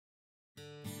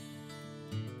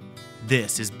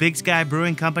This is Big Sky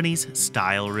Brewing Company's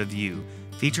Style Review,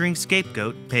 featuring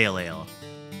Scapegoat Pale Ale.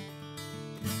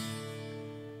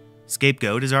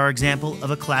 Scapegoat is our example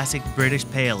of a classic British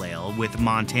pale ale with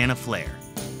Montana flair.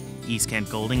 East Kent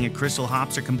Golding and Crystal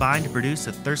hops are combined to produce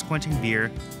a thirst-quenching beer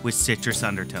with citrus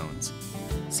undertones.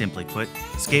 Simply put,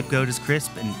 Scapegoat is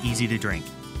crisp and easy to drink.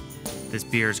 This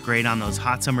beer is great on those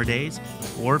hot summer days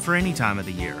or for any time of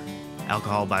the year.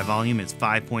 Alcohol by volume is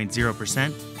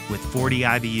 5.0% with 40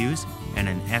 IBUs and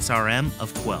an SRM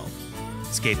of 12.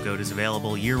 Scapegoat is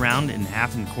available year-round in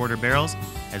half and quarter barrels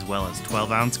as well as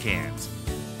 12-ounce cans.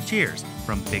 Cheers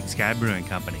from Big Sky Brewing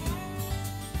Company.